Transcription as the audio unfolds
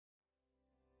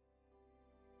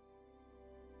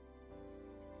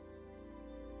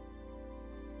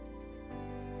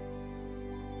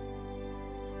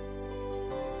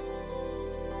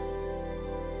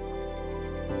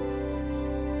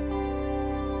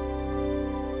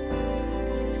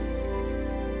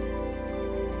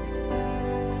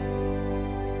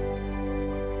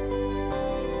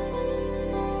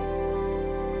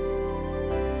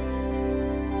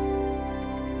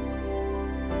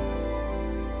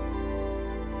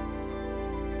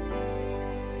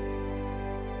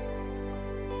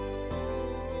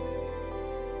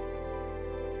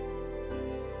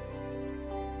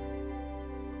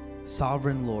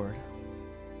Sovereign Lord,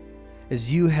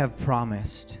 as you have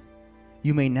promised,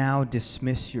 you may now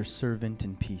dismiss your servant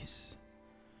in peace.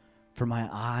 For my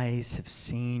eyes have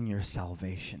seen your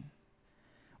salvation,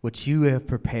 which you have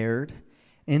prepared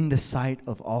in the sight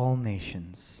of all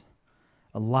nations,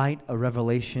 a light, a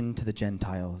revelation to the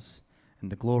Gentiles, and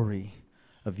the glory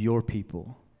of your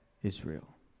people, Israel.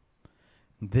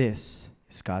 This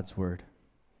is God's word.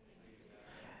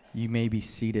 You may be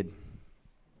seated.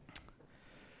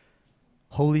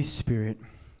 Holy Spirit,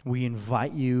 we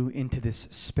invite you into this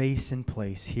space and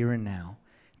place here and now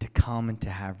to come and to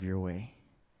have your way.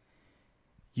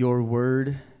 Your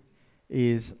word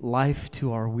is life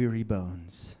to our weary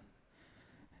bones,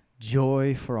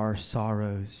 joy for our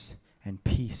sorrows, and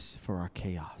peace for our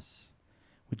chaos.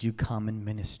 Would you come and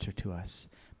minister to us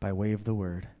by way of the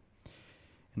word?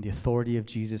 In the authority of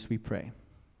Jesus we pray.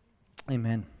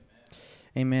 Amen.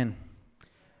 Amen.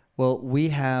 Well, we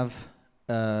have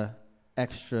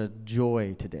extra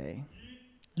joy today.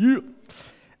 Yeah.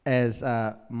 As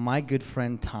my good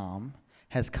friend Tom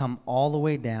has come all the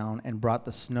way down and brought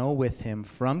the snow with him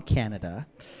from Canada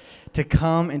to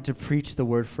come and to preach the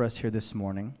word for us here this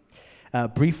morning.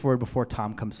 Brief word before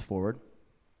Tom comes forward.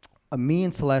 Me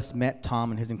and Celeste met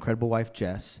Tom and his incredible wife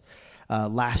Jess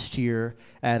last year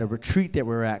at a retreat that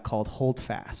we were at called Hold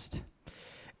Fast.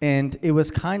 And it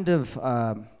was kind of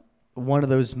one of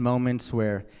those moments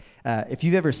where if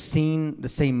you've ever seen the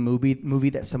same movie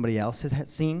that somebody else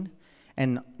has seen,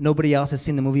 and nobody else has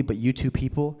seen the movie but you two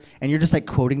people, and you're just like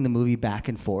quoting the movie back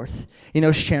and forth,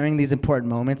 sharing these important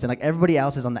moments, and like everybody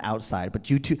else is on the outside, but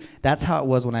you two, that's how it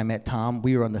was when I met Tom.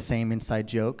 We were on the same inside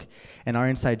joke, and our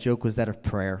inside joke was that of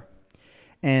prayer.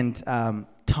 And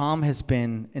Tom has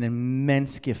been an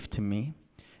immense gift to me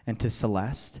and to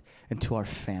Celeste and to our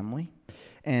family,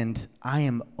 and I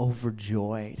am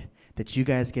overjoyed that you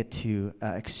guys get to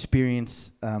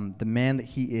experience the man that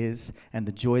he is and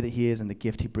the joy that he is and the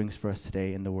gift he brings for us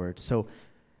today in the Word. So,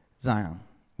 Zion,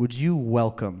 would you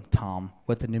welcome Tom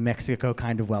with the New Mexico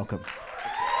kind of welcome?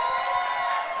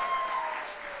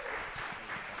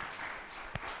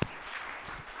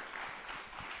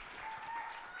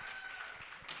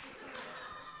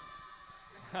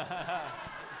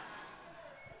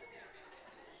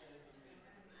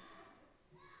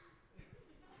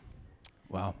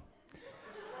 Wow.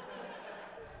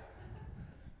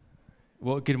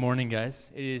 Well, good morning,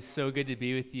 guys. It is so good to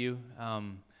be with you.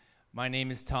 My name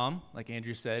is Tom, like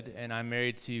Andrew said, and I'm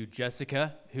married to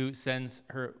Jessica, who sends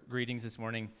her greetings this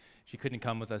morning. She couldn't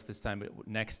come with us this time, but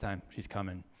next time she's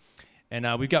coming. And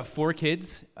we've got 4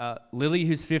 kids, Lily,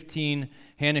 who's 15,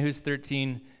 Hannah, who's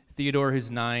 13, Theodore, who's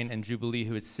 9, and Jubilee,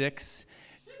 who is 6.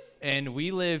 And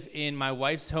we live in my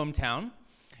wife's hometown,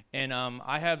 and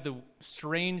I have the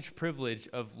strange privilege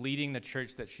of leading the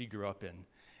church that she grew up in.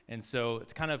 And so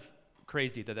it's kind of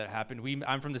crazy that happened.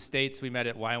 I'm from the States. We met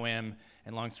at YWAM,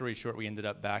 and long story short, we ended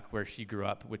up back where she grew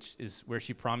up, which is where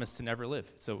she promised to never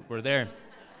live. So we're there.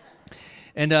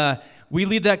 And we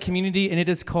lead that community, and it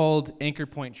is called Anchor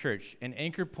Point Church. And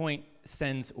Anchor Point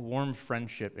sends warm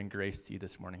friendship and grace to you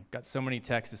this morning. Got so many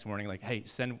texts this morning like, hey,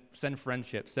 send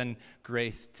friendship, send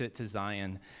grace to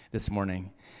Zion this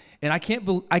morning. And I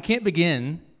can't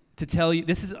begin to tell you,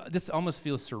 this almost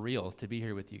feels surreal to be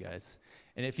here with you guys.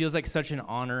 And it feels like such an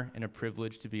honor and a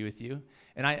privilege to be with you.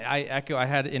 And I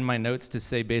had in my notes to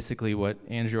say basically what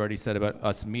Andrew already said about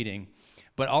us meeting,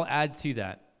 but I'll add to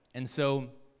that. And so,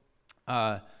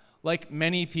 like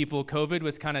many people, COVID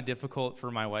was kind of difficult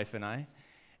for my wife and I.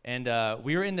 And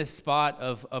we were in this spot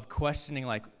of questioning,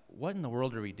 like, what in the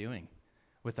world are we doing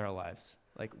with our lives?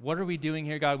 Like, what are we doing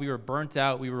here, God? We were burnt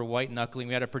out. We were white-knuckling.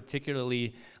 We had a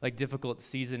particularly, difficult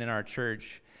season in our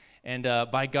church. And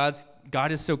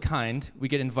God is so kind, we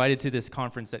get invited to this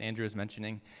conference that Andrew was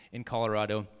mentioning in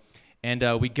Colorado.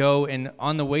 And we go, and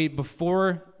on the way,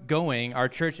 before going, our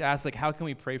church asked, how can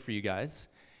we pray for you guys?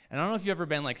 And I don't know if you've ever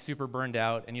been, super burned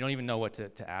out, and you don't even know what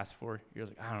to ask for. You're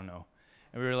like, I don't know.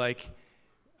 And we were like,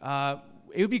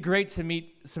 it would be great to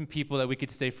meet some people that we could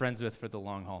stay friends with for the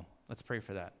long haul. Let's pray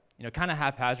for that. Kind of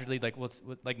haphazardly,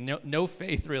 no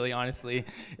faith, really, honestly,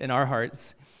 in our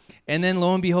hearts. And then,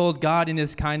 lo and behold, God, in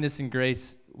his kindness and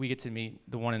grace, we get to meet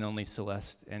the one and only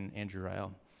Celeste and Andrew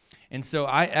Ryle. And so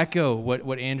I echo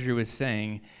what Andrew was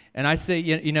saying. And I say,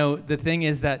 the thing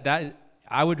is that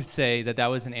I would say that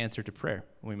was an answer to prayer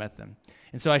when we met them.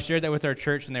 And so I shared that with our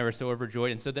church, and they were so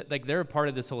overjoyed. And so that they're a part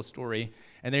of this whole story,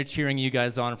 and they're cheering you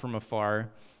guys on from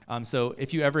afar. So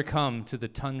if you ever come to the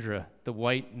tundra, the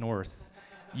white north,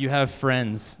 you have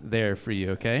friends there for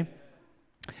you, okay?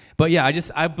 But yeah,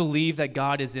 I believe that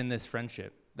God is in this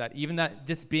friendship. That even that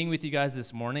just being with you guys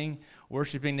this morning,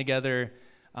 worshiping together,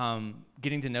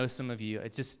 getting to know some of you.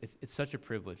 It's such a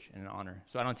privilege and an honor.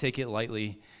 So I don't take it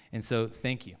lightly. And so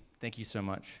thank you. Thank you so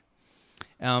much.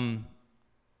 And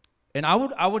I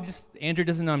would just, Andrew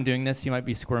doesn't know I'm doing this. He might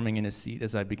be squirming in his seat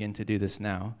as I begin to do this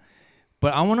now.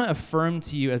 But I want to affirm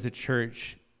to you as a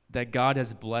church that God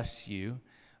has blessed you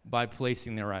by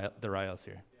placing the Ryals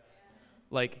here.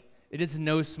 Like, it is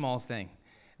no small thing.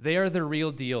 They are the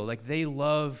real deal. Like, they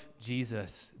love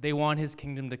Jesus. They want his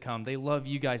kingdom to come. They love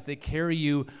you guys. They carry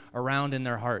you around in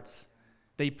their hearts.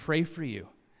 They pray for you.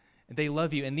 They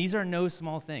love you. And these are no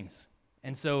small things.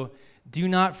 And so do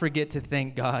not forget to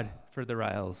thank God for the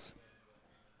Ryals.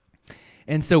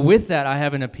 And so with that, I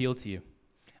have an appeal to you.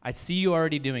 I see you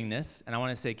already doing this, and I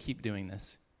want to say keep doing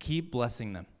this. Keep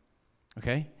blessing them,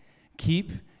 okay?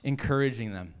 Keep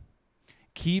encouraging them.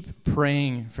 Keep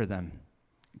praying for them.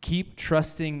 Keep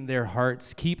trusting their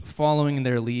hearts. Keep following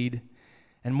their lead.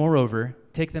 And moreover,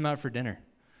 take them out for dinner.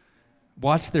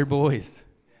 Watch their boys.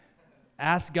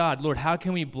 Ask God, Lord, how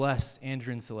can we bless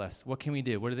Andrew and Celeste? What can we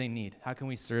do? What do they need? How can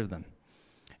we serve them?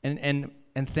 And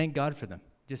thank God for them.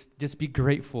 Just be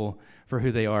grateful for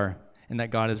who they are and that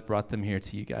God has brought them here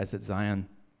to you guys at Zion.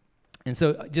 And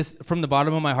so just from the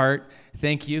bottom of my heart,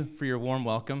 thank you for your warm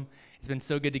welcome. It's been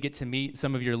so good to get to meet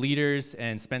some of your leaders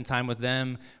and spend time with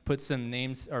them, put some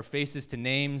names or faces to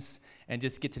names, and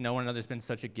just get to know one another. It's been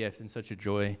such a gift and such a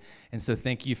joy. And so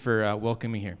thank you for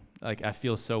welcoming me here. Like, I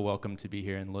feel so welcome to be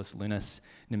here in Los Lunas,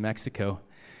 New Mexico.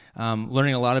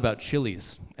 Learning a lot about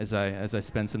chilies as I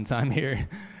spend some time here.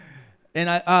 And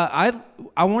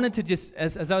I wanted to just,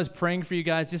 as I was praying for you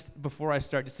guys, just before I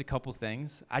start, just a couple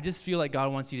things. I just feel like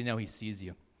God wants you to know he sees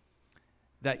you.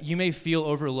 That you may feel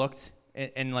overlooked,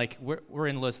 and like, we're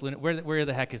in Los Lunas. Where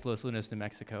the heck is Los Lunas, New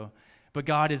Mexico? But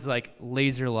God is like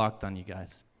laser locked on you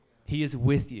guys. He is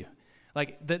with you.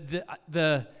 Like,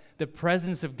 the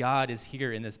presence of God is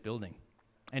here in this building.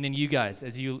 And in you guys,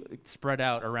 as you spread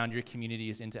out around your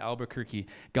communities into Albuquerque,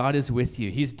 God is with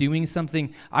you. He's doing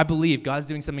something, I believe God's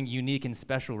doing something unique and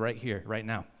special right here, right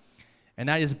now. And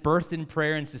that is birthed in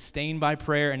prayer and sustained by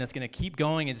prayer, and it's going to keep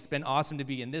going. It's been awesome to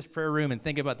be in this prayer room and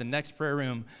think about the next prayer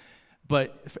room.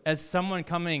 But as someone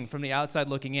coming from the outside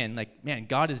looking in, like, man,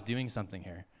 God is doing something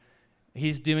here.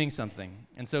 He's doing something.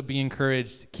 And so be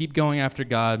encouraged. Keep going after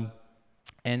God.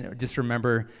 And just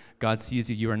remember, God sees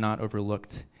you. You are not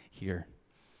overlooked here.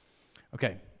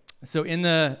 Okay, so in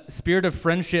the spirit of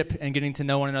friendship and getting to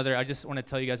know one another, I just want to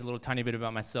tell you guys a little tiny bit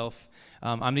about myself.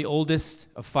 I'm the oldest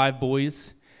of 5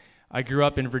 boys. I grew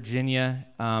up in Virginia.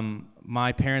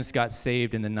 My parents got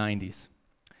saved in the 90s,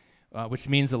 which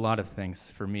means a lot of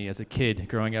things for me as a kid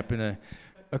growing up in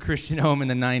a Christian home in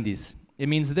the 90s. It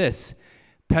means this: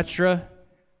 Petra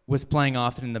was playing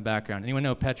often in the background. Anyone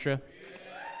know Petra?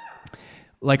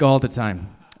 Like, all the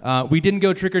time. We didn't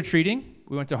go trick-or-treating.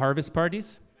 We went to harvest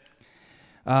parties.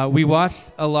 We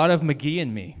watched a lot of McGee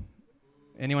and Me.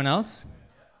 Anyone else?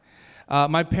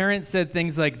 My parents said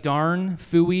things like darn,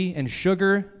 phooey, and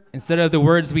sugar instead of the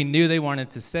words we knew they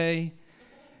wanted to say.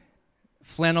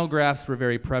 Flannel graphs were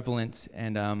very prevalent,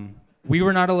 and we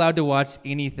were not allowed to watch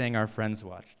anything our friends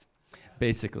watched,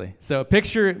 basically. So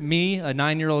picture me, a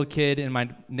 9-year-old kid, and my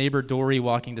neighbor Dory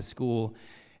walking to school.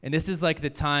 And this is like the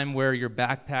time where your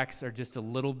backpacks are just a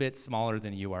little bit smaller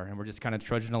than you are, and we're just kind of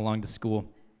trudging along to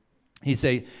school. He'd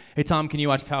say, hey, Tom, can you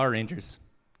watch Power Rangers?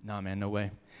 No, man, no way.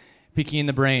 Pinky and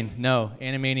the Brain? No.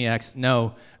 Animaniacs?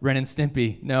 No. Ren and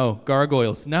Stimpy? No.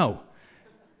 Gargoyles? No.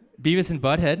 Beavis and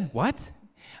Butthead? What?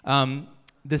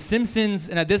 The Simpsons,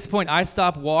 and at this point, I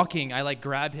stop walking. I like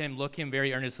grab him, look him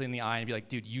very earnestly in the eye, and be like,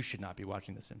 dude, you should not be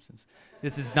watching The Simpsons.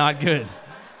 This is not good.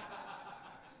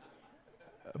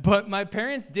 But my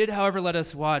parents did, however, let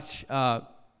us watch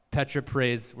Petra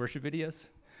Praise worship videos.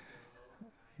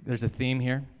 There's a theme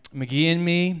here. McGee and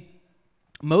Me,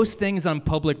 most things on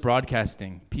public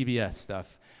broadcasting, PBS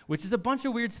stuff, which is a bunch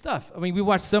of weird stuff. I mean, we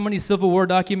watched so many Civil War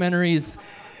documentaries.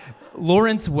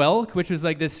 Lawrence Welk, which was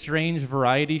like this strange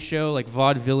variety show, like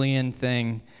vaudevillian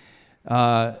thing.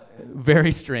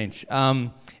 Very strange.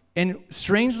 And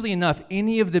strangely enough,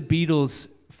 any of the Beatles'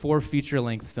 4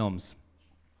 feature-length films.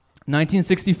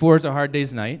 1964's A Hard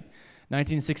Day's Night.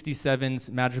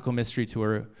 1967's Magical Mystery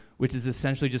Tour, which is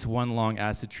essentially just one long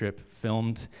acid trip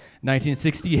filmed.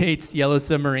 1968's Yellow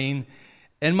Submarine.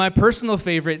 And my personal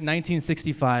favorite,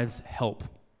 1965's Help,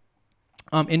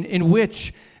 in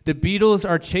which the Beatles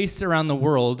are chased around the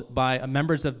world by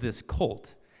members of this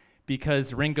cult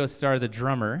because Ringo Starr, the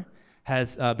drummer,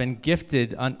 has been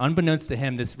gifted, unbeknownst to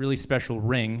him, this really special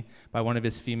ring by one of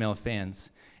his female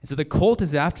fans. And so the cult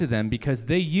is after them because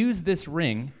they use this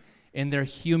ring in their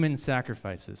human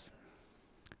sacrifices.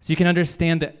 So you can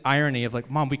understand the irony of like,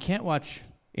 Mom, we can't watch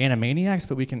Animaniacs,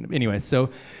 but we can, anyway, so,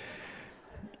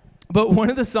 but one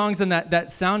of the songs on that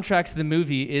soundtrack to the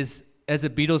movie is, as a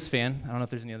Beatles fan, I don't know if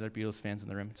there's any other Beatles fans in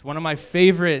the room, it's one of my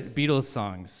favorite Beatles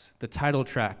songs, the title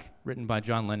track written by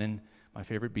John Lennon, my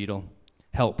favorite Beatle,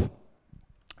 Help.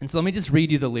 And so let me just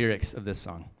read you the lyrics of this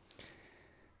song.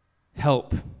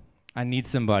 Help, I need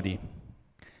somebody.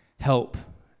 Help,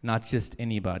 not just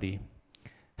anybody.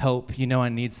 Help, you know I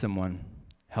need someone.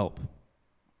 Help.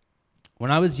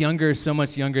 When I was younger, so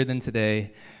much younger than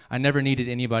today, I never needed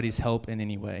anybody's help in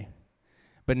any way.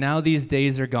 But now these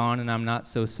days are gone and I'm not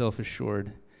so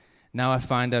self-assured. Now I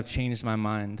find I've changed my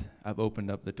mind. I've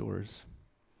opened up the doors.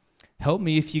 Help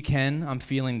me if you can, I'm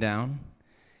feeling down.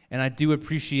 And I do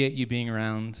appreciate you being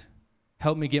around.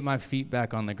 Help me get my feet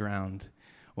back on the ground.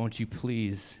 Won't you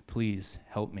please, please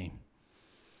help me?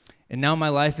 And now my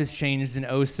life has changed in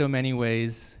oh so many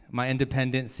ways. My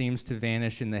independence seems to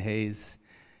vanish in the haze.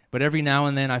 But every now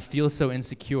and then I feel so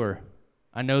insecure.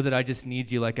 I know that I just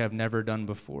need you like I've never done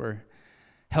before.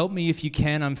 Help me if you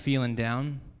can, I'm feeling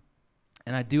down.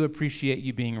 And I do appreciate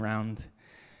you being around.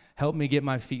 Help me get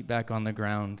my feet back on the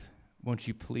ground. Won't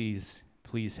you please,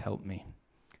 please help me?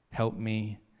 Help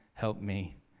me, help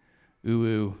me. Ooh,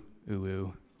 ooh, ooh,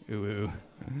 ooh, ooh, ooh.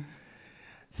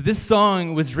 So this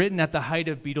song was written at the height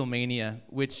of Beatlemania,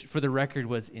 which, for the record,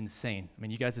 was insane. I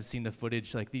mean, you guys have seen the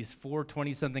footage, like these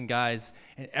 420-something guys,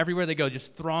 and everywhere they go,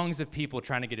 just throngs of people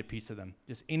trying to get a piece of them,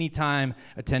 just anytime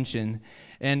attention.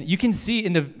 And you can see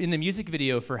in the music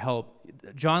video for Help,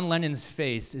 John Lennon's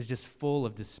face is just full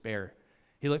of despair.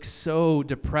 He looks so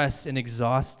depressed and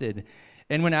exhausted.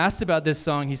 And when asked about this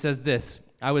song, he says this,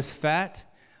 I was fat,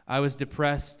 I was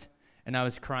depressed, and I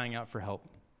was crying out for help.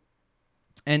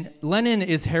 And Lennon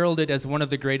is heralded as one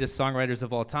of the greatest songwriters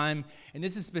of all time, and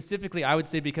this is specifically, I would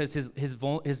say, because his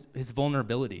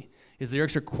vulnerability. His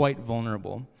lyrics are quite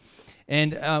vulnerable.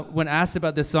 And when asked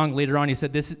about this song later on, he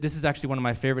said, this is actually one of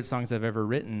my favorite songs I've ever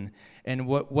written. And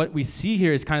what we see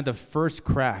here is kind of the first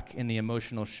crack in the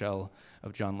emotional shell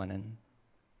of John Lennon.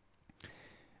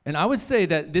 And I would say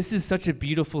that this is such a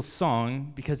beautiful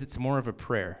song because it's more of a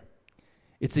prayer.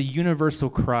 It's a universal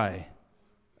cry.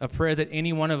 A prayer that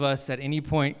any one of us at any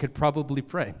point could probably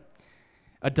pray.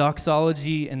 A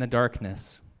doxology in the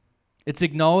darkness. It's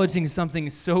acknowledging something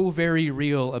so very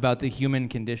real about the human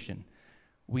condition.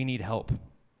 We need help.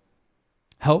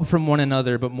 Help from one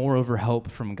another, but moreover,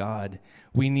 help from God.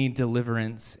 We need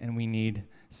deliverance and we need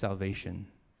salvation.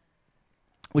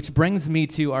 Which brings me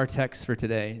to our text for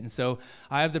today. And so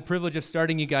I have the privilege of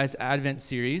starting you guys' Advent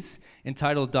series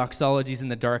entitled Doxologies in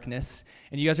the Darkness.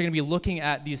 And you guys are going to be looking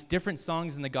at these different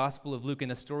songs in the Gospel of Luke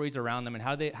and the stories around them and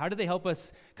how do they help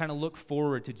us kind of look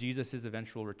forward to Jesus'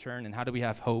 eventual return, and how do we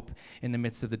have hope in the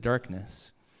midst of the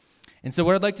darkness. And so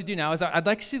what I'd like to do now is I'd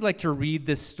actually like to read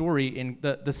this story in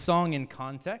the song in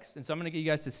context. And so I'm going to get you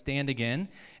guys to stand again,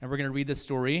 and we're going to read this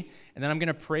story, and then I'm going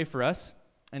to pray for us,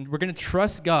 and we're going to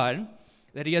trust God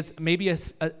that he has maybe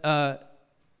a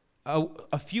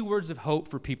few words of hope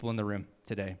for people in the room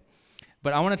today.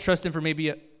 But I want to trust him for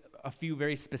maybe a few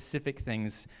very specific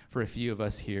things for a few of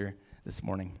us here this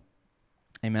morning.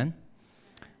 Amen?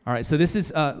 All right, so this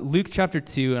is Luke chapter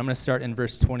 2, and I'm going to start in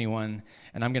verse 21,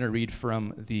 and I'm going to read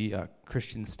from the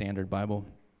Christian Standard Bible.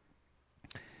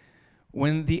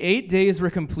 When the 8 days were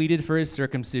completed for his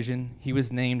circumcision, he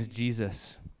was named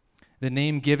Jesus, the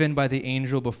name given by the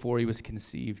angel before he was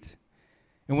conceived.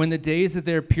 And when the days of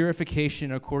their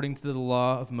purification according to the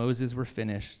law of Moses were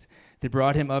finished, they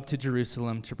brought him up to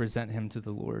Jerusalem to present him to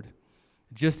the Lord.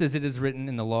 Just as it is written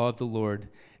in the law of the Lord,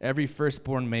 every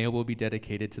firstborn male will be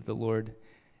dedicated to the Lord,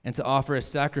 and to offer a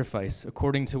sacrifice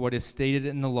according to what is stated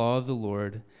in the law of the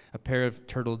Lord, a pair of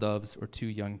turtle doves or 2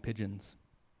 young pigeons.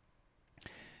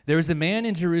 There was a man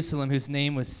in Jerusalem whose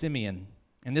name was Simeon,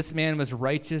 and this man was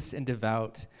righteous and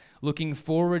devout, looking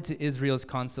forward to Israel's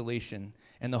consolation,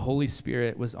 and the Holy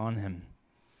Spirit was on him.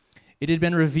 It had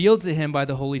been revealed to him by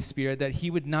the Holy Spirit that he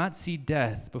would not see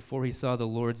death before he saw the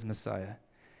Lord's Messiah.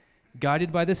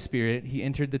 Guided by the Spirit, he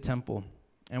entered the temple.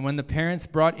 And when the parents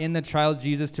brought in the child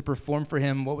Jesus to perform for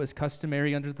him what was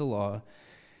customary under the law,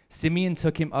 Simeon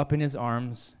took him up in his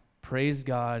arms, praised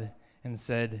God, and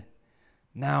said,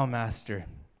 "Now, Master,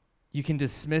 you can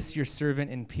dismiss your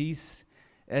servant in peace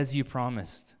as you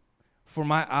promised. For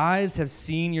my eyes have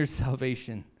seen your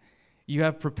salvation. You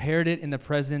have prepared it in the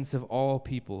presence of all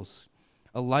peoples,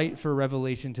 a light for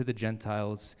revelation to the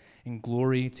Gentiles and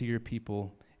glory to your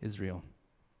people, Israel."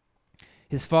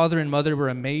 His father and mother were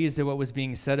amazed at what was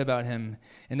being said about him.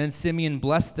 And then Simeon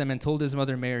blessed them and told his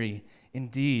mother Mary,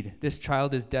 "Indeed, this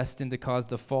child is destined to cause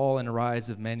the fall and rise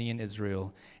of many in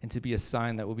Israel, and to be a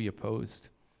sign that will be opposed.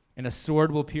 and a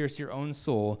sword will pierce your own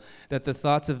soul, that the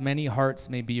thoughts of many hearts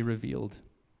may be revealed.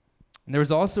 And there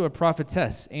was also a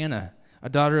prophetess, Anna, a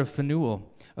daughter of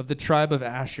Phanuel, of the tribe of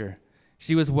Asher.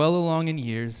 She was well along in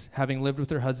years, having lived with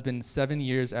her husband 7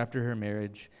 years after her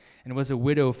marriage, and was a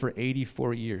widow for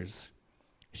 84 years.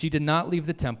 She did not leave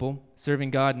the temple,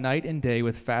 serving God night and day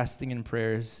with fasting and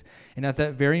prayers. And at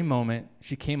that very moment,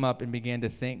 she came up and began to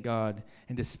thank God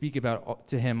and to speak about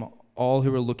to him all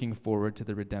who were looking forward to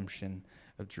the redemption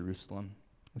of Jerusalem.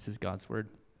 This is God's word.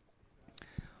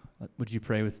 Would you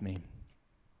pray with me?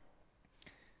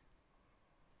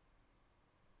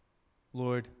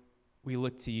 Lord, we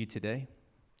look to you today.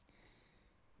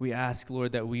 We ask,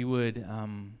 Lord, that we would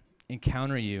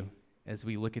encounter you as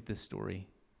we look at this story.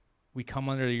 We come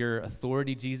under your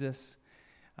authority, Jesus.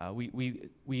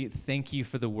 We thank you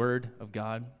for the word of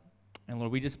God. And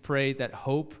Lord, we just pray that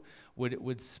hope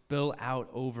would spill out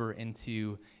over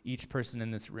into each person in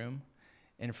this room.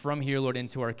 And from here, Lord,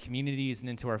 into our communities and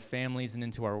into our families and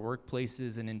into our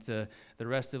workplaces and into the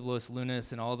rest of Los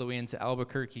Lunas and all the way into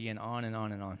Albuquerque and on and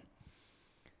on and on.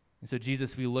 And so,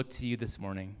 Jesus, we look to you this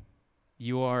morning.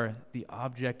 You are the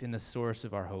object and the source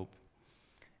of our hope.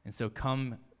 And so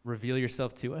come reveal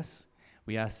yourself to us.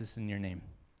 We ask this in your name.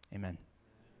 Amen.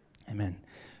 Amen.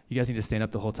 You guys need to stand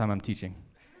up the whole time I'm teaching.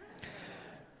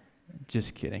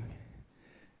 Just kidding.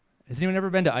 Has anyone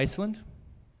ever been to Iceland?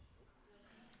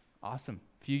 Awesome.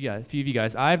 A few of you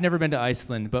guys. I've never been to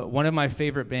Iceland, but one of my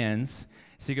favorite bands,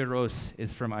 Sigur Rós,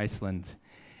 is from Iceland.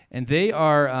 And they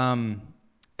are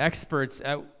experts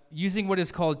at using what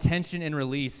is called tension and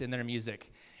release in their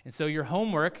music. And so your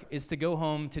homework is to go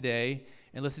home today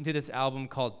and listen to this album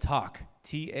called Takk,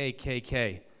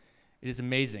 T-A-K-K. It is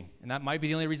amazing. And that might be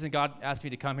the only reason God asked me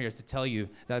to come here, is to tell you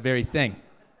that very thing.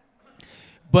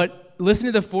 But listen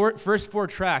to the first four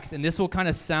tracks, and this will kind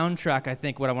of soundtrack, I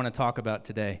think, what I want to talk about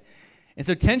today. And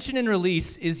so tension and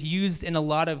release is used in a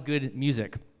lot of good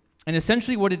music. And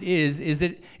essentially what it is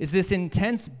this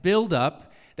intense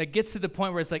buildup that gets to the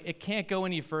point where it's like, it can't go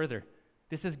any further.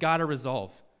 This has got to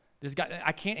resolve.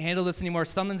 I can't handle this anymore.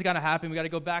 Something's got to happen. We got to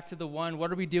go back to the one.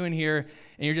 What are we doing here?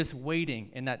 And you're just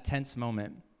waiting in that tense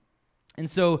moment. And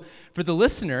so for the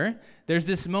listener, there's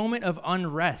this moment of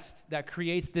unrest that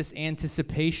creates this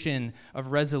anticipation of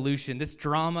resolution. This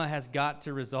drama has got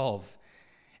to resolve.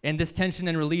 And this tension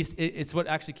and release, it's what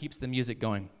actually keeps the music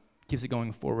going, keeps it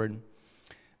going forward.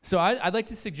 So I'd like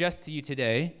to suggest to you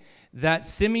today that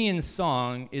Simeon's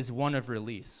song is one of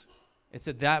release. It's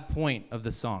at that point of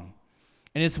the song.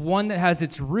 And it's one that has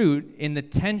its root in the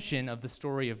tension of the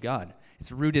story of God.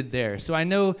 It's rooted there. So I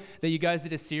know that you guys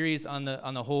did a series on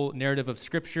the whole narrative of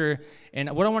Scripture, and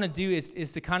what I want to do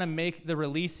is to kind of make the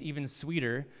release even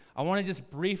sweeter. I want to just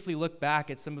briefly look back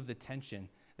at some of the tension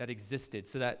that existed,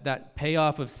 so that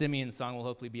payoff of Simeon's song will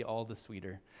hopefully be all the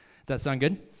sweeter. Does that sound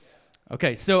good?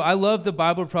 Okay, so I love the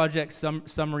Bible Project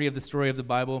summary of the story of the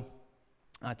Bible.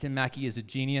 Tim Mackey is a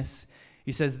genius.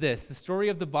 He says this: the story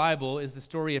of the Bible is the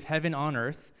story of heaven on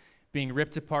earth being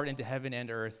ripped apart into heaven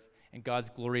and earth, and God's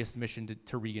glorious mission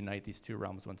to reunite these two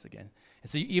realms once again.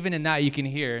 And so even in that, you can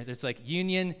hear there's like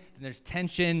union, and there's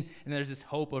tension, and there's this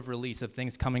hope of release, of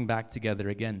things coming back together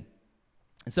again.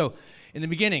 And so in the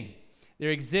beginning,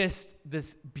 there exists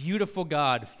this beautiful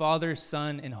God, Father,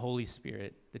 Son, and Holy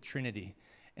Spirit, the Trinity.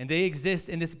 And they exist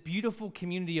in this beautiful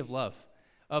community of love,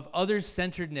 of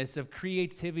others-centeredness, of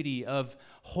creativity, of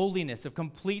holiness, of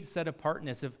complete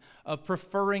set-apartness, of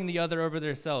preferring the other over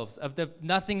themselves, of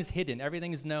nothing's hidden,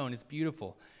 everything's known, it's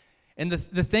beautiful. And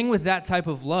the thing with that type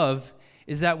of love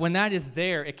is that when that is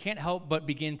there, it can't help but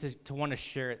begin to want to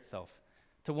share itself,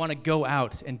 to want to go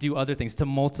out and do other things, to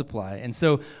multiply. And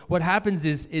so what happens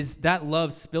is that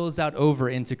love spills out over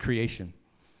into creation.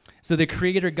 So the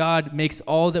Creator God makes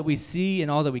all that we see and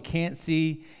all that we can't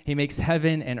see. He makes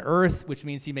heaven and earth, which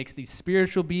means he makes these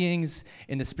spiritual beings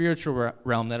in the spiritual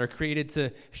realm that are created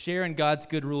to share in God's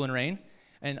good rule and reign.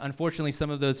 And unfortunately, some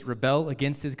of those rebel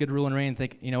against his good rule and reign and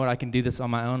think, you know what, I can do this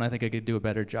on my own. I think I could do a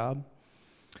better job.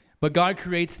 But God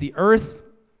creates the earth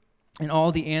and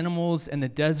all the animals and the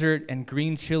desert and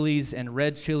green chilies and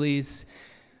red chilies.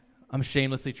 I'm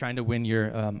shamelessly trying to win your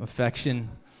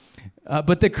affection.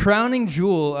 But the crowning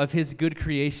jewel of his good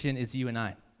creation is you and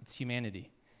I. It's humanity.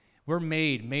 We're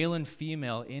made male and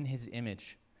female in his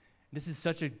image. This is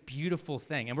such a beautiful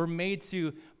thing. And we're made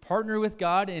to partner with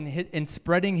God in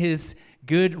spreading his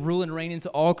good rule and reign into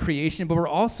all creation, but we're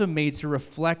also made to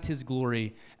reflect his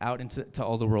glory out into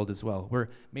all the world as well. We're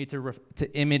made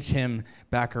to image him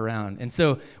back around. And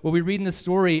so what we read in the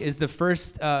story is the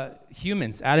first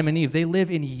humans, Adam and Eve, they live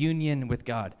in union with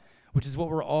God, which is what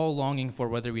we're all longing for,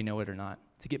 whether we know it or not,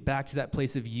 to get back to that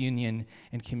place of union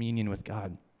and communion with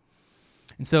God.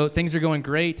 And so things are going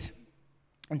great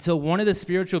until one of the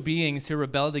spiritual beings who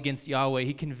rebelled against Yahweh,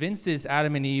 he convinces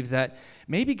Adam and Eve that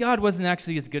maybe God wasn't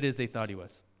actually as good as they thought he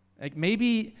was. Like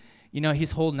maybe,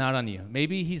 he's holding out on you.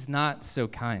 Maybe he's not so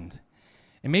kind.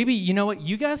 And maybe,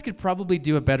 you guys could probably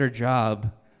do a better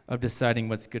job of deciding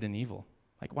what's good and evil.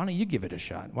 Like, why don't you give it a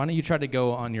shot? Why don't you try to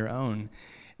go on your own?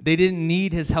 They didn't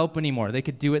need his help anymore. They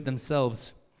could do it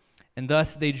themselves. And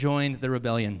thus they joined the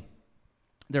rebellion.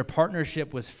 Their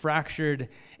partnership was fractured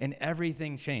and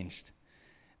everything changed.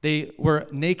 They were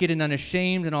naked and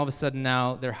unashamed, and all of a sudden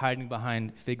now they're hiding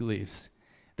behind fig leaves.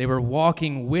 They were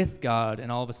walking with God,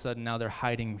 and all of a sudden now they're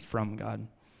hiding from God.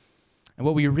 And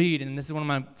what we read, and this is one of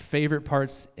my favorite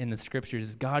parts in the scriptures,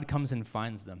 is God comes and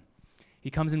finds them.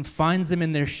 He comes and finds them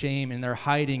in their shame, in their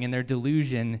hiding, in their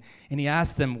delusion, and he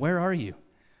asks them, where are you?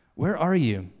 Where are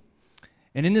you?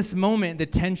 And in this moment, the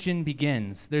tension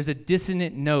begins. There's a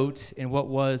dissonant note in what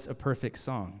was a perfect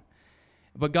song.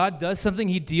 But God does something.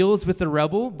 He deals with the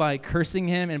rebel by cursing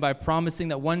him and by promising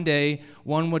that one day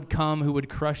one would come who would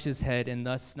crush his head and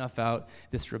thus snuff out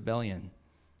this rebellion.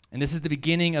 And this is the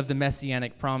beginning of the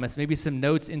messianic promise. Maybe some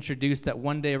notes introduced that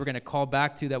one day we're going to call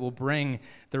back to that will bring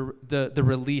the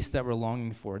release that we're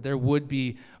longing for. There would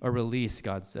be a release,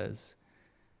 God says.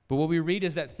 But what we read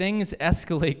is that things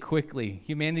escalate quickly.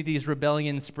 Humanity's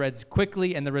rebellion spreads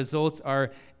quickly, and the results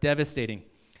are devastating.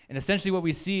 And essentially what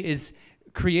we see is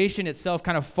creation itself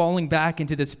kind of falling back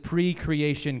into this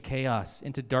pre-creation chaos,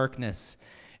 into darkness,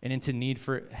 and into need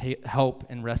for help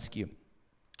and rescue.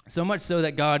 So much so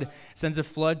that God sends a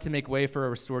flood to make way for a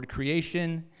restored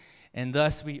creation, and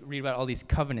thus we read about all these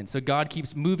covenants. So God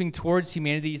keeps moving towards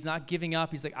humanity. He's not giving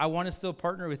up. He's like, I want to still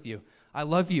partner with you. I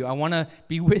love you. I want to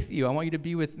be with you. I want you to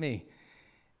be with me.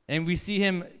 And we see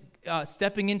him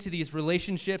stepping into these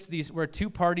relationships, where two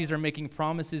parties are making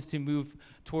promises to move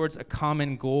towards a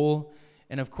common goal.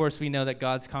 And of course, we know that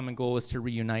God's common goal is to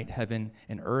reunite heaven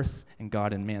and earth and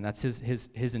God and man. That's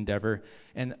his endeavor.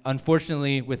 And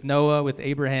unfortunately, with Noah, with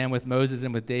Abraham, with Moses,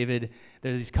 and with David,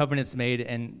 there's these covenants made,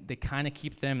 and they kind of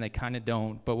keep them, they kind of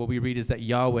don't. But what we read is that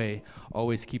Yahweh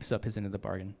always keeps up his end of the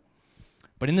bargain.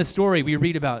 But in the story, we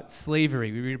read about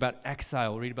slavery, we read about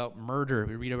exile, we read about murder,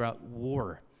 we read about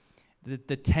war.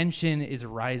 The tension is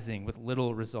rising with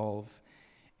little resolve.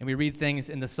 And we read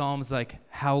things in the Psalms like,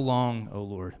 how long, O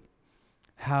Lord?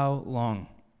 How long?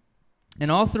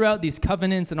 And all throughout these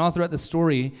covenants and all throughout the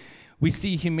story, we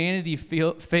see humanity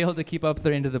fail to keep up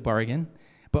their end of the bargain,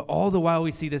 but all the while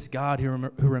we see this God who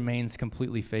remains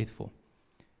completely faithful,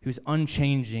 who's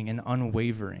unchanging and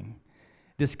unwavering.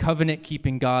 This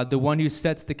covenant-keeping God, the one who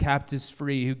sets the captives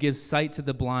free, who gives sight to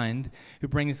the blind, who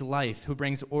brings life, who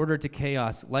brings order to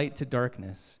chaos, light to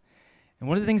darkness. And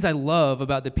one of the things I love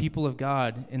about the people of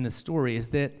God in the story is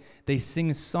that they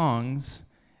sing songs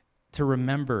to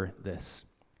remember this,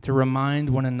 to remind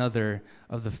one another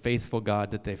of the faithful God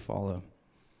that they follow.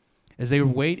 As they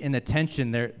wait in the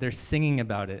tension, they're singing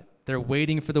about it. They're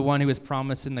waiting for the one who was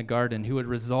promised in the garden, who would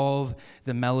resolve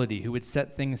the melody, who would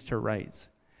set things to rights.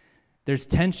 There's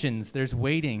tensions, there's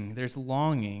waiting, there's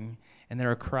longing, and there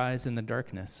are cries in the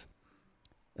darkness.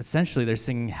 Essentially, they're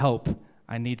singing, help,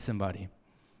 I need somebody.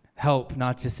 Help,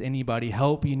 not just anybody.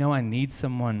 Help, I need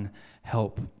someone.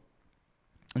 Help.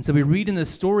 And so we read in the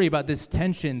story about this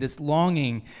tension, this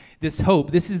longing, this hope.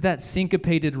 This is that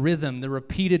syncopated rhythm, the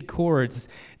repeated chords,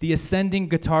 the ascending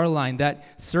guitar line that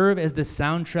serve as the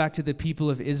soundtrack to the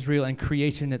people of Israel and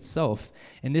creation itself.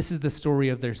 And this is the story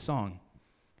of their song.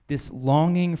 This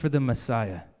longing for the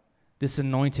Messiah, this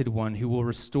anointed one who will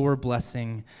restore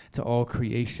blessing to all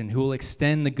creation, who will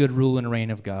extend the good rule and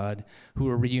reign of God, who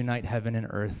will reunite heaven and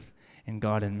earth and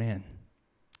God and man.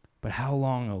 But how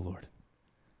long, O Lord?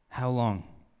 How long?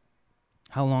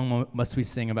 How long must we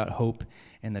sing about hope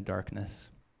in the darkness?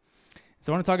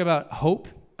 So I want to talk about hope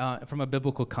from a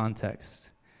biblical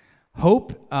context.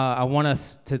 Hope, I want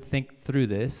us to think through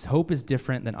this. Hope is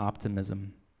different than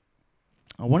optimism.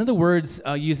 One of the words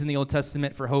used in the Old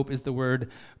Testament for hope is the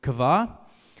word kavah,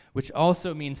 which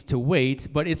also means to wait,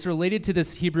 but it's related to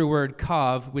this Hebrew word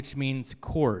kav, which means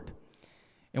cord.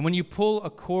 And when you pull a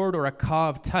cord or a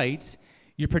kav tight,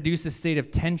 you produce a state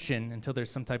of tension until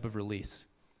there's some type of release.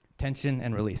 Tension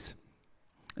and release.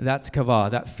 That's kavah,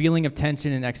 that feeling of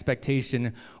tension and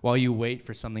expectation while you wait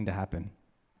for something to happen.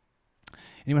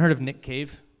 Anyone heard of Nick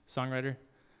Cave, songwriter?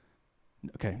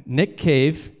 Okay, Nick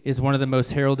Cave is one of the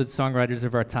most heralded songwriters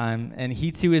of our time, and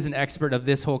he too is an expert of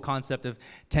this whole concept of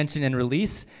tension and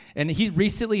release. And he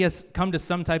recently has come to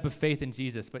some type of faith in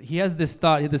Jesus, but he has this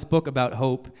thought, this book about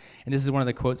hope, and this is one of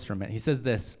the quotes from it. He says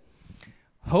this: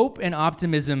 hope and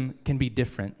optimism can be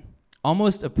different,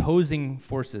 almost opposing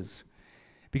forces,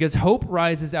 Because hope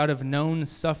rises out of known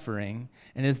suffering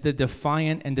and is the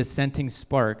defiant and dissenting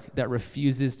spark that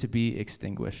refuses to be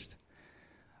extinguished.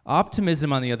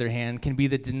 Optimism, on the other hand, can be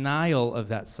the denial of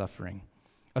that suffering,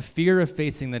 a fear of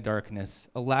facing the darkness,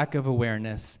 a lack of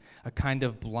awareness, a kind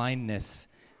of blindness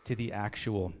to the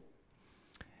actual.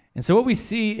 And so what we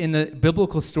see in the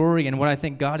biblical story and what I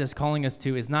think God is calling us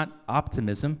to is not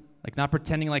optimism, like not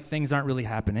pretending like things aren't really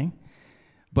happening,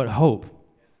 but hope.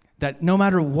 That no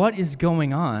matter what is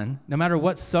going on, no matter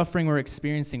what suffering we're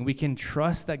experiencing, we can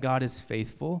trust that God is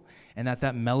faithful and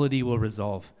that melody will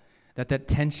resolve, that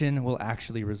tension will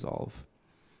actually resolve.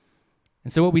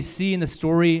 And so what we see in the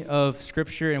story of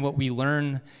Scripture and what we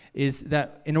learn is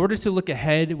that in order to look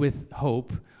ahead with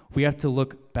hope, we have to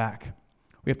look back.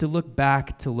 We have to look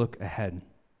back to look ahead.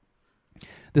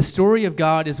 The story of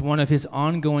God is one of his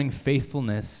ongoing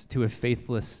faithfulness to a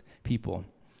faithless people.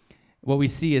 What we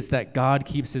see is that God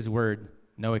keeps his word,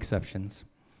 no exceptions.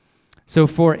 So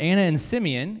for Anna and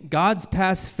Simeon, God's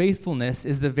past faithfulness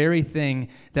is the very thing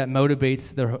that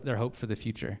motivates their hope for the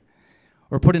future.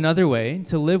 Or put another way,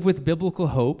 to live with biblical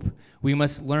hope, we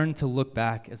must learn to look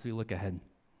back as we look ahead.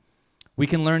 We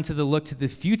can learn to look to the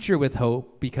future with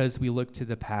hope because we look to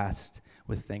the past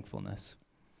with thankfulness.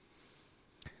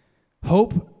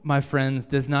 Hope, my friends,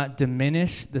 does not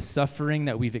diminish the suffering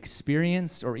that we've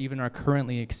experienced or even are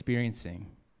currently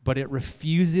experiencing, but it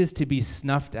refuses to be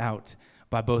snuffed out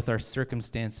by both our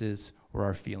circumstances or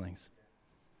our feelings.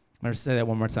 I'm going to say that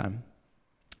one more time.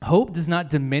 Hope does not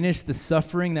diminish the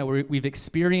suffering that we've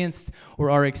experienced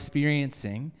or are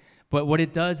experiencing, but what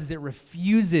it does is it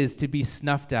refuses to be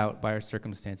snuffed out by our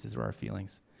circumstances or our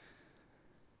feelings.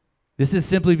 This is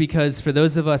simply because for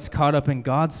those of us caught up in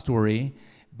God's story,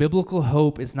 biblical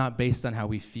hope is not based on how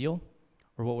we feel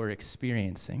or what we're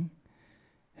experiencing.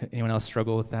 Anyone else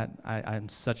struggle with that? I'm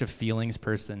such a feelings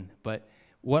person, but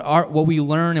what we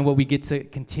learn and what we get to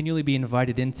continually be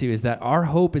invited into is that our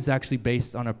hope is actually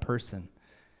based on a person,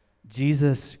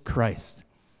 Jesus Christ.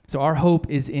 So our hope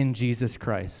is in Jesus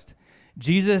Christ.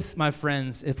 Jesus, my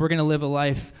friends, if we're going to live a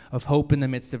life of hope in the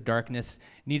midst of darkness,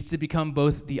 needs to become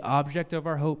both the object of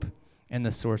our hope and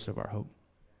the source of our hope.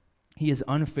 He is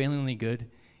unfailingly good.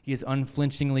 He is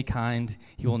unflinchingly kind.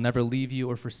 He will never leave you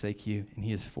or forsake you, and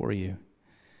he is for you.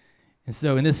 And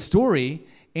so in this story,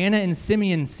 Anna and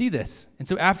Simeon see this. And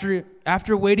so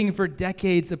after waiting for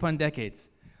decades upon decades,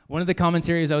 one of the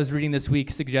commentaries I was reading this week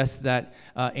suggests that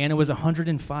Anna was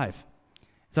 105.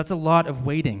 So that's a lot of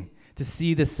waiting to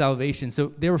see this salvation.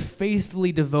 So they were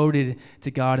faithfully devoted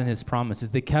to God and his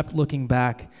promises. They kept looking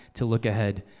back to look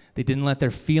ahead. They didn't let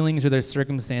their feelings or their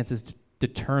circumstances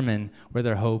determine where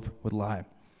their hope would lie.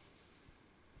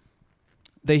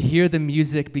 They hear the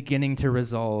music beginning to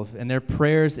resolve, and their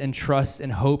prayers and trusts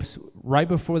and hopes right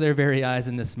before their very eyes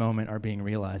in this moment are being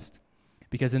realized.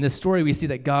 Because in this story, we see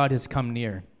that God has come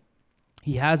near.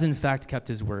 He has, in fact, kept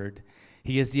his word.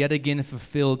 He has yet again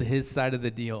fulfilled his side of the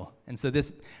deal. And so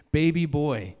this baby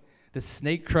boy, the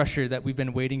snake crusher that we've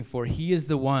been waiting for, he is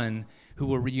the one who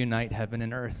will reunite heaven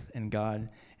and earth and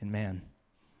God and man.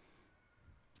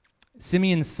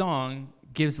 Simeon's song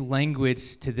gives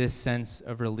language to this sense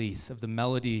of release, of the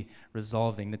melody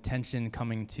resolving, the tension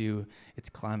coming to its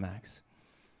climax.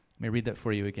 Let me read that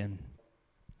for you again.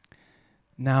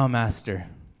 Now, Master,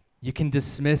 you can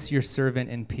dismiss your servant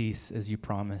in peace as you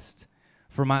promised,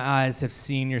 for my eyes have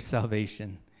seen your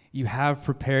salvation. You have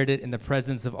prepared it in the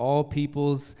presence of all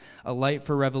peoples, a light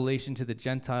for revelation to the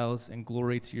Gentiles and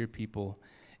glory to your people,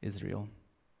 Israel.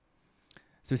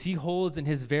 So as he holds in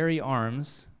his very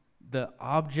arms the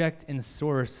object and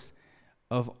source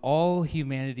of all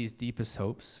humanity's deepest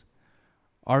hopes,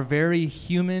 our very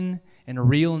human and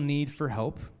real need for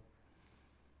help,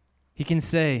 he can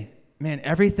say, man,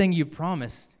 everything you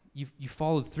promised, you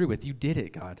followed through with. You did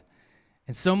it, God.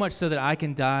 And so much so that I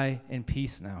can die in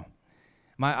peace now.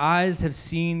 My eyes have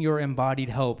seen your embodied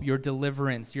help, your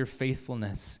deliverance, your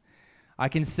faithfulness. I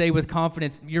can say with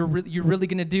confidence, you're really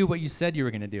going to do what you said you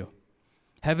were going to do.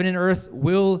 Heaven and earth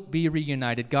will be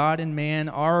reunited. God and man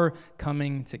are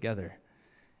coming together.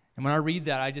 And when I read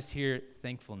that, I just hear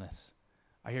thankfulness.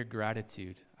 I hear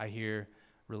gratitude. I hear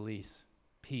release,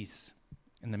 peace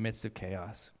in the midst of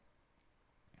chaos.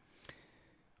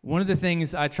 One of the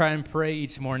things I try and pray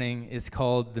each morning is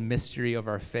called the mystery of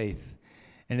our faith.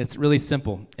 And it's really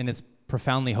simple, and it's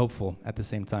profoundly hopeful at the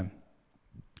same time.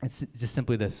 It's just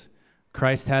simply this.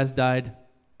 Christ has died.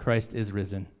 Christ is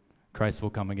risen. Christ will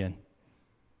come again.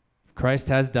 Christ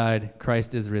has died,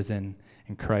 Christ is risen,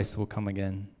 and Christ will come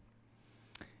again.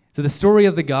 So the story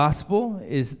of the gospel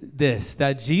is this,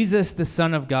 that Jesus, the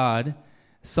Son of God,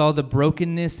 saw the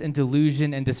brokenness and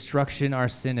delusion and destruction our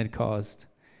sin had caused.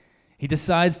 He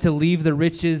decides to leave the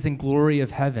riches and glory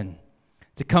of heaven,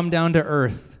 to come down to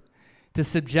earth, to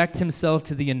subject himself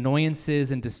to the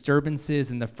annoyances and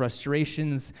disturbances and the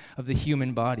frustrations of the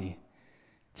human body,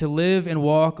 to live and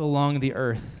walk along the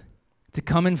earth, to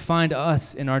come and find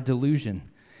us in our delusion,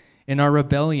 in our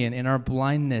rebellion, in our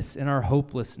blindness, in our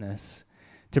hopelessness,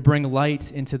 to bring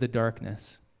light into the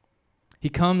darkness. He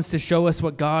comes to show us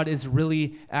what God is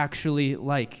really actually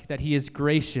like, that he is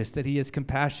gracious, that he is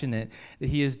compassionate, that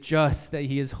he is just, that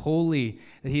he is holy,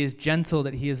 that he is gentle,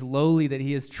 that he is lowly, that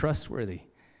he is trustworthy,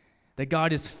 that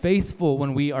God is faithful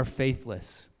when we are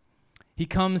faithless. He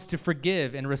comes to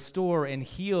forgive and restore and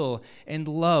heal and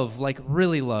love, like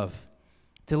really love,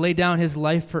 to lay down his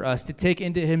life for us, to take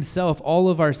into himself all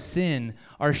of our sin,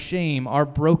 our shame, our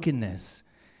brokenness,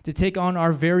 to take on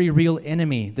our very real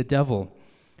enemy, the devil,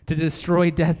 to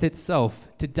destroy death itself,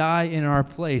 to die in our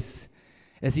place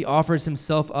as he offers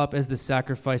himself up as the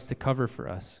sacrifice to cover for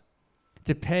us,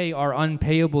 to pay our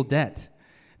unpayable debt,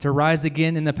 to rise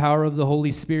again in the power of the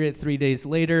Holy Spirit 3 days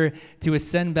later, to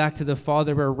ascend back to the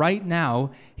Father, where right now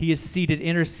he is seated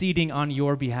interceding on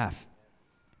your behalf,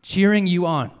 cheering you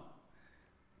on.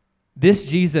 This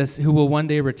Jesus who will one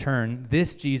day return,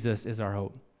 this Jesus is our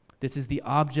hope. This is the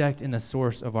object and the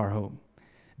source of our hope.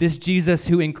 This Jesus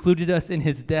who included us in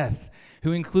his death,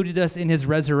 who included us in his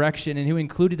resurrection, and who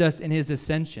included us in his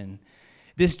ascension.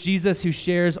 This Jesus who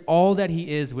shares all that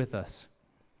he is with us.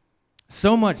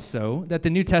 So much so that the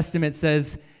New Testament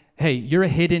says, hey, you're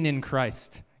hidden in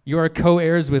Christ. You are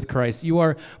co-heirs with Christ. You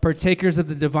are partakers of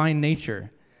the divine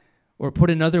nature. Or put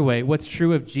another way, what's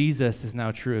true of Jesus is now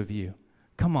true of you.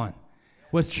 Come on.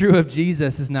 What's true of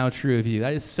Jesus is now true of you.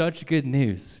 That is such good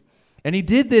news. And he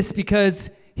did this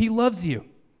because he loves you.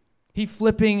 He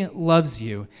flipping loves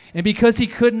you. And because he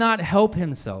could not help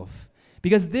himself,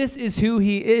 because this is who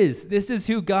he is. This is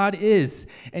who God is.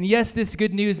 And yes, this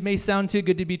good news may sound too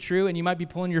good to be true, and you might be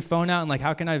pulling your phone out and like,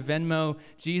 how can I Venmo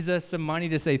Jesus some money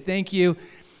to say thank you?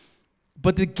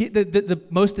 But the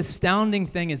most astounding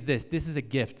thing is this. This is a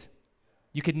gift.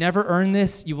 You could never earn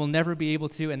this. You will never be able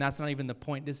to, and that's not even the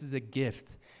point. This is a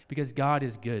gift because God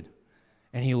is good,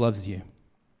 and he loves you.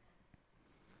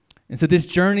 And so this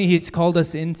journey he's called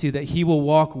us into, that he will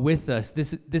walk with us,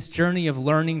 this journey of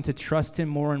learning to trust him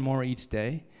more and more each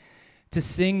day, to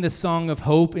sing the song of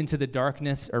hope into the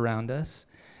darkness around us,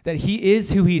 that he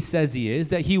is who he says he is,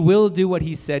 that he will do what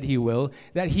he said he will,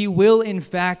 that he will in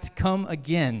fact come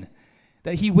again,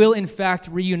 that he will in fact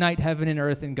reunite heaven and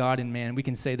earth and God and man. We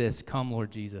can say this, come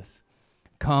Lord Jesus,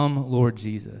 come Lord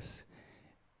Jesus.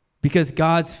 Because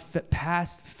God's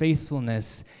past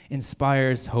faithfulness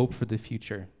inspires hope for the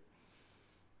future.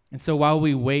 And so while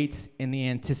we wait in the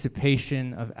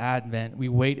anticipation of Advent, we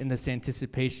wait in this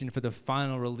anticipation for the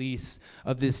final release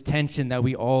of this tension that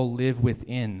we all live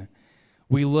within,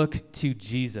 we look to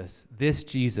Jesus, this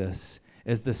Jesus,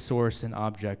 as the source and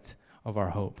object of our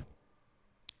hope.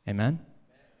 Amen?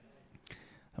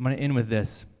 I'm going to end with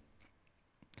this.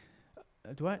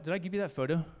 Did I give you that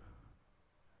photo?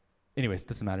 Anyways,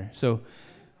 doesn't matter. So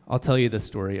I'll tell you the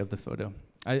story of the photo.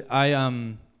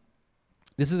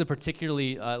 This is a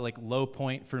particularly low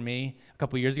point for me a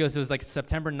couple years ago. So it was like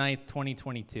September 9th,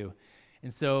 2022.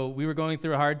 And so we were going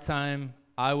through a hard time.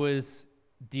 I was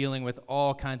dealing with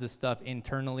all kinds of stuff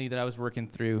internally that I was working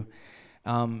through.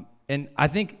 And I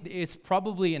think it's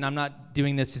probably, and I'm not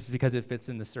doing this just because it fits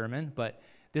in the sermon, but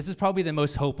this is probably the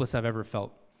most hopeless I've ever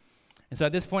felt. And so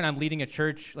at this point, I'm leading a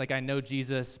church, like I know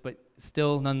Jesus, but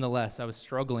still, nonetheless, I was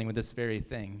struggling with this very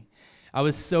thing. I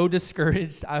was so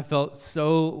discouraged. I felt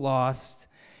so lost.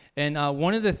 And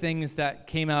one of the things that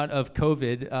came out of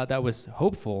COVID that was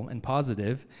hopeful and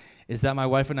positive is that my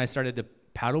wife and I started to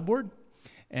paddleboard.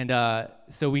 And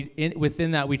so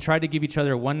within that, we tried to give each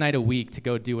other one night a week to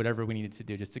go do whatever we needed to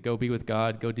do, just to go be with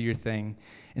God, go do your thing.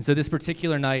 And so this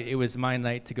particular night, it was my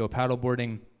night to go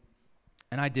paddleboarding,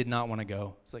 and I did not want to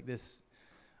go. It's like this,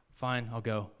 fine, I'll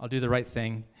go. I'll do the right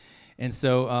thing. And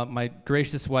so my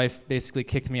gracious wife basically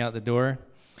kicked me out the door.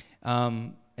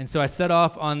 And so I set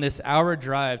off on this hour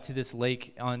drive to this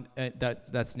lake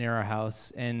that's near our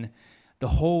house. And the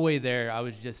whole way there, I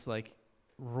was just like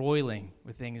roiling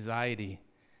with anxiety,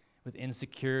 with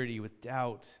insecurity, with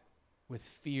doubt, with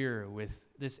fear, with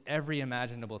this every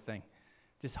imaginable thing,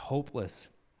 just hopeless.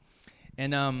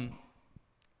 And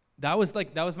that was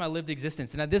my lived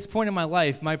existence. And at this point in my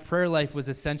life, my prayer life was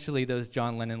essentially those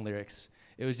John Lennon lyrics.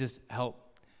 It was just help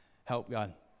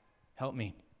God, help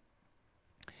me.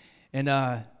 And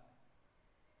as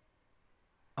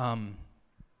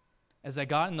I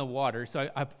got in the water, so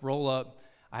I roll up.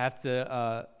 I have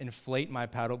to inflate my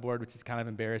paddleboard, which is kind of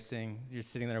embarrassing. You're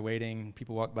sitting there waiting,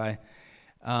 people walk by.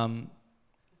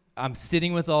 I'm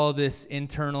sitting with all this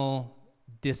internal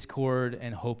discord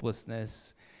and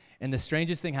hopelessness. And the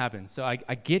strangest thing happens. So I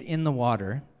get in the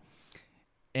water,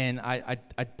 and I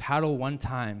paddle one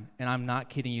time, and I'm not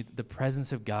kidding you, the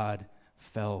presence of God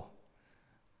fell.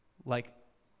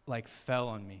 Like fell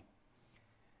on me.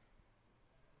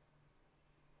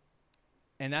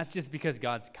 And that's just because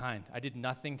God's kind. I did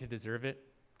nothing to deserve it,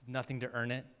 did nothing to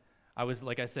earn it. I was,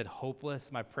 like I said,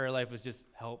 hopeless. My prayer life was just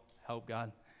help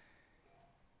God.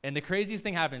 And the craziest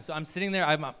thing happened. So I'm sitting there,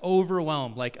 I'm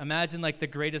overwhelmed. Like, imagine like the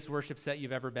greatest worship set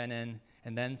you've ever been in,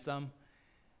 and then some.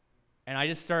 And I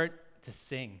just start to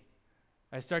sing.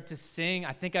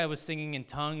 I think I was singing in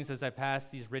tongues as I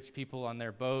passed these rich people on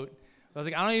their boat. I was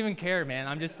like, I don't even care, man.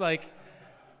 I'm just like,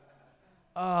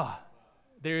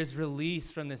 there is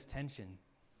release from this tension.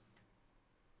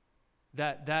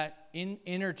 That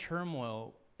inner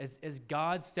turmoil, as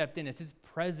God stepped in, as his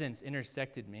presence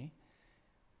intersected me,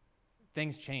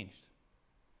 things changed.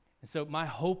 And so my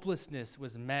hopelessness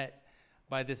was met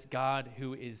by this God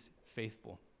who is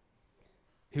faithful,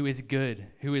 who is good,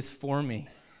 who is for me.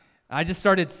 I just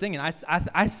started singing.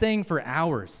 I sang for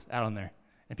hours out on there.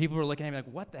 And people were looking at me like,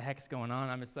 what the heck's going on?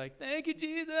 I'm just like, thank you,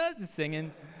 Jesus, just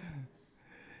singing.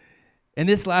 And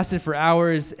this lasted for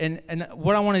hours. And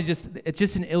what I want to it's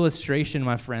just an illustration,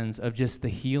 my friends, of just the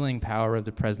healing power of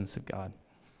the presence of God.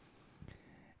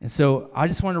 And so I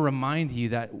just want to remind you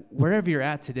that wherever you're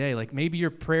at today, like maybe your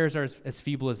prayers are as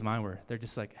feeble as mine were. They're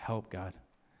just like, help God.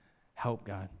 Help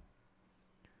God.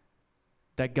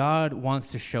 That God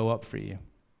wants to show up for you.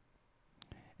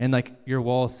 And like your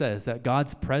wall says, that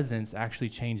God's presence actually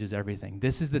changes everything.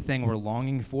 This is the thing we're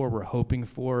longing for, we're hoping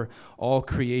for. All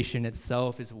creation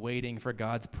itself is waiting for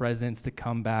God's presence to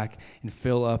come back and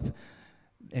fill up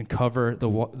and cover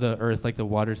the earth like the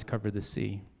waters cover the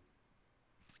sea.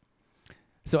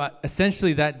 So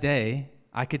essentially that day,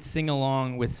 I could sing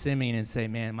along with Simeon and say,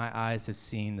 man, my eyes have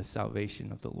seen the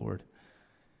salvation of the Lord.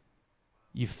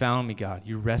 You found me, God.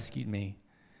 You rescued me.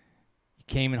 You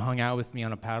came and hung out with me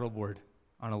on a paddleboard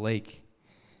on a lake.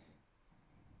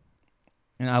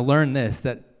 And I learned this,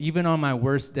 that even on my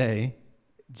worst day,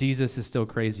 Jesus is still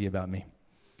crazy about me.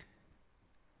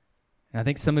 And I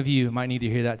think some of you might need to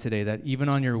hear that today, that even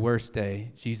on your worst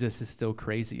day, Jesus is still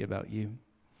crazy about you.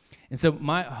 And so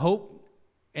my hope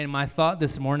and my thought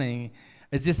this morning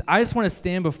is I just want to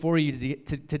stand before you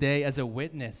today as a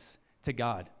witness to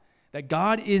God, that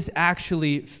God is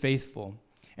actually faithful,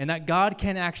 and that God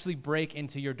can actually break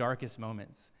into your darkest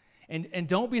moments. And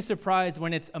don't be surprised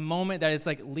when it's a moment that it's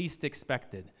like least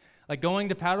expected. Like going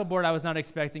to paddleboard, I was not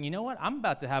expecting, you know what? I'm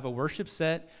about to have a worship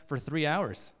set for 3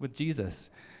 hours with Jesus.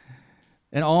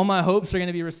 And all my hopes are going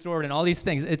to be restored and all these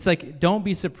things. It's like, don't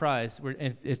be surprised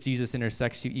if Jesus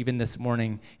intersects you even this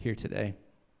morning here today.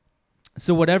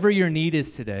 So whatever your need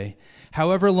is today,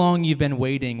 however long you've been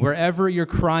waiting, wherever you're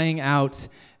crying out,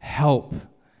 help,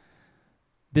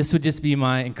 this would just be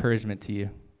my encouragement to you.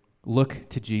 Look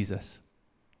to Jesus.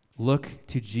 Look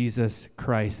to Jesus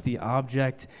Christ, the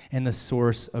object and the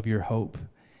source of your hope.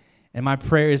 And my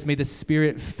prayer is, may the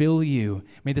Spirit fill you.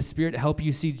 May the Spirit help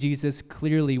you see Jesus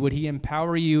clearly. Would he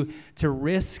empower you to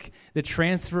risk the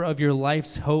transfer of your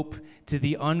life's hope to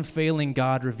the unfailing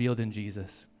God revealed in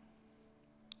Jesus?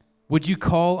 Would you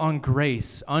call on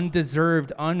grace,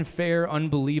 undeserved, unfair,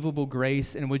 unbelievable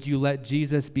grace, and would you let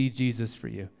Jesus be Jesus for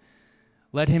you?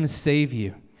 Let him save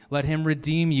you. Let him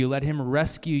redeem you. Let him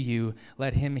rescue you.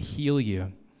 Let him heal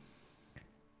you.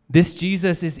 This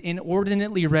Jesus is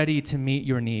inordinately ready to meet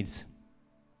your needs,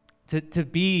 to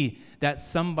be that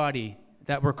somebody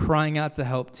that we're crying out to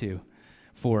help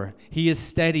for. He is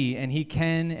steady, and he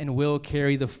can and will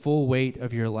carry the full weight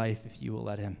of your life if you will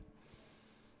let him.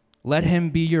 Let him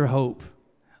be your hope.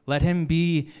 Let him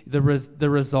be the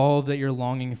resolve that you're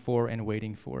longing for and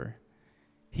waiting for.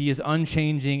 He is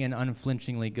unchanging and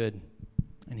unflinchingly good,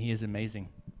 and he is amazing.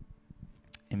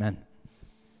 Amen.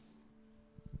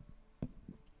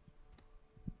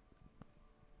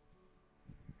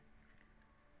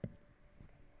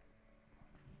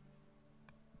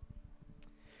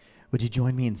 Would you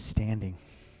join me in standing?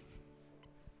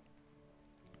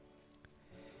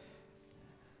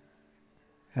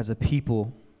 As a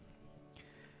people,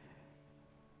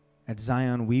 at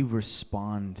Zion, we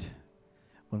respond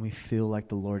when we feel like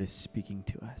the Lord is speaking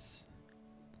to us.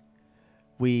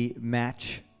 We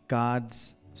match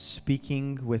God's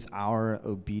speaking with our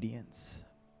obedience.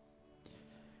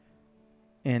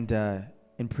 And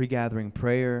in pre-gathering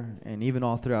prayer, and even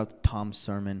all throughout Tom's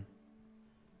sermon,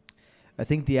 I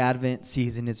think the Advent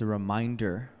season is a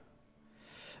reminder,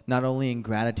 not only in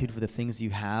gratitude for the things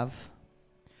you have,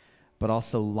 but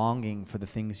also longing for the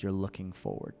things you're looking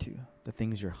forward to, the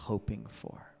things you're hoping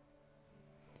for.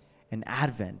 And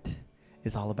Advent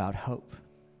is all about hope.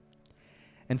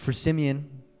 And for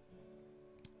Simeon,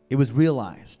 it was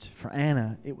realized. For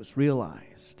Anna, it was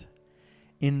realized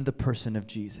in the person of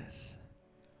Jesus.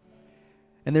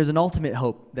 And there's an ultimate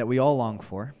hope that we all long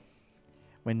for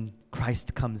when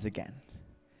Christ comes again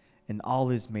and all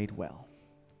is made well.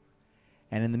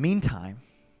 And in the meantime,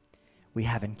 we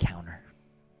have encounter.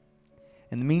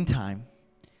 In the meantime,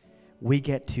 we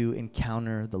get to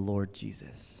encounter the Lord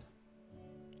Jesus.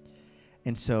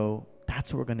 And so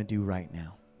that's what we're going to do right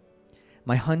now.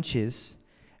 My hunch is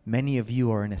many of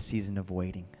you are in a season of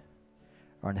waiting,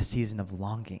 or in a season of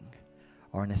longing,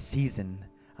 or in a season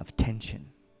of tension.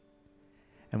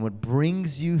 And what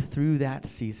brings you through that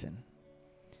season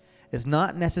is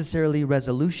not necessarily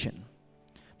resolution,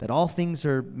 that all things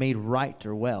are made right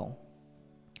or well,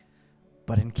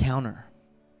 but encounter.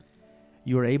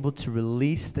 You are able to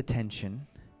release the tension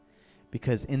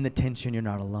because in the tension you're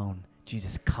not alone.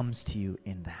 Jesus comes to you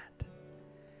in that.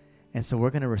 And so we're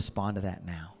going to respond to that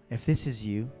now. If this is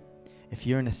you, if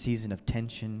you're in a season of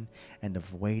tension and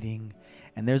of waiting,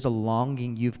 and there's a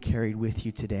longing you've carried with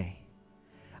you today,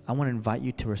 I want to invite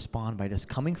you to respond by just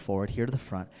coming forward here to the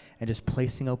front and just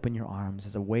placing open your arms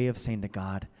as a way of saying to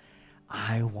God,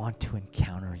 I want to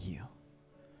encounter you.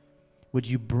 Would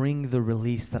you bring the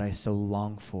release that I so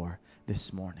long for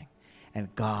this morning?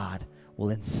 And God will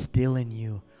instill in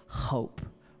you hope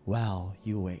while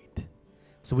you wait.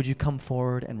 So would you come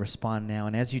forward and respond now?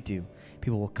 And as you do,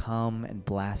 people will come and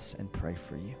bless and pray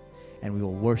for you. And we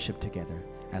will worship together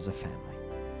as a family.